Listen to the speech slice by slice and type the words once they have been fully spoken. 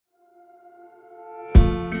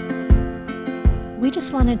we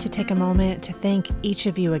just wanted to take a moment to thank each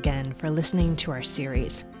of you again for listening to our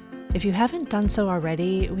series. If you haven't done so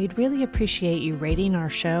already, we'd really appreciate you rating our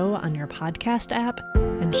show on your podcast app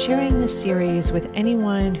and sharing this series with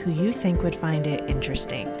anyone who you think would find it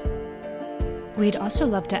interesting. We'd also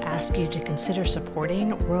love to ask you to consider supporting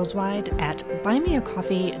Worldwide at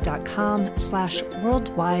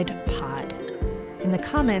buymeacoffee.com/worldwidepod. In the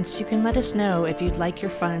comments, you can let us know if you'd like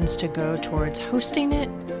your funds to go towards hosting it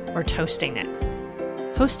or toasting it.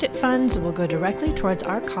 Host It funds will go directly towards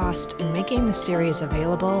our cost in making the series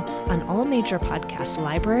available on all major podcast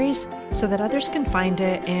libraries so that others can find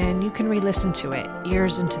it and you can re-listen to it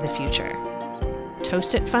years into the future.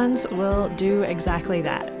 Toast It funds will do exactly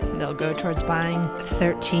that. They'll go towards buying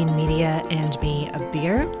 13 Media and me a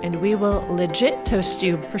beer, and we will legit toast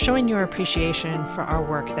you for showing your appreciation for our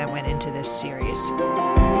work that went into this series.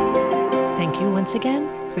 Thank you once again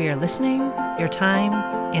for your listening, your time,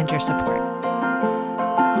 and your support.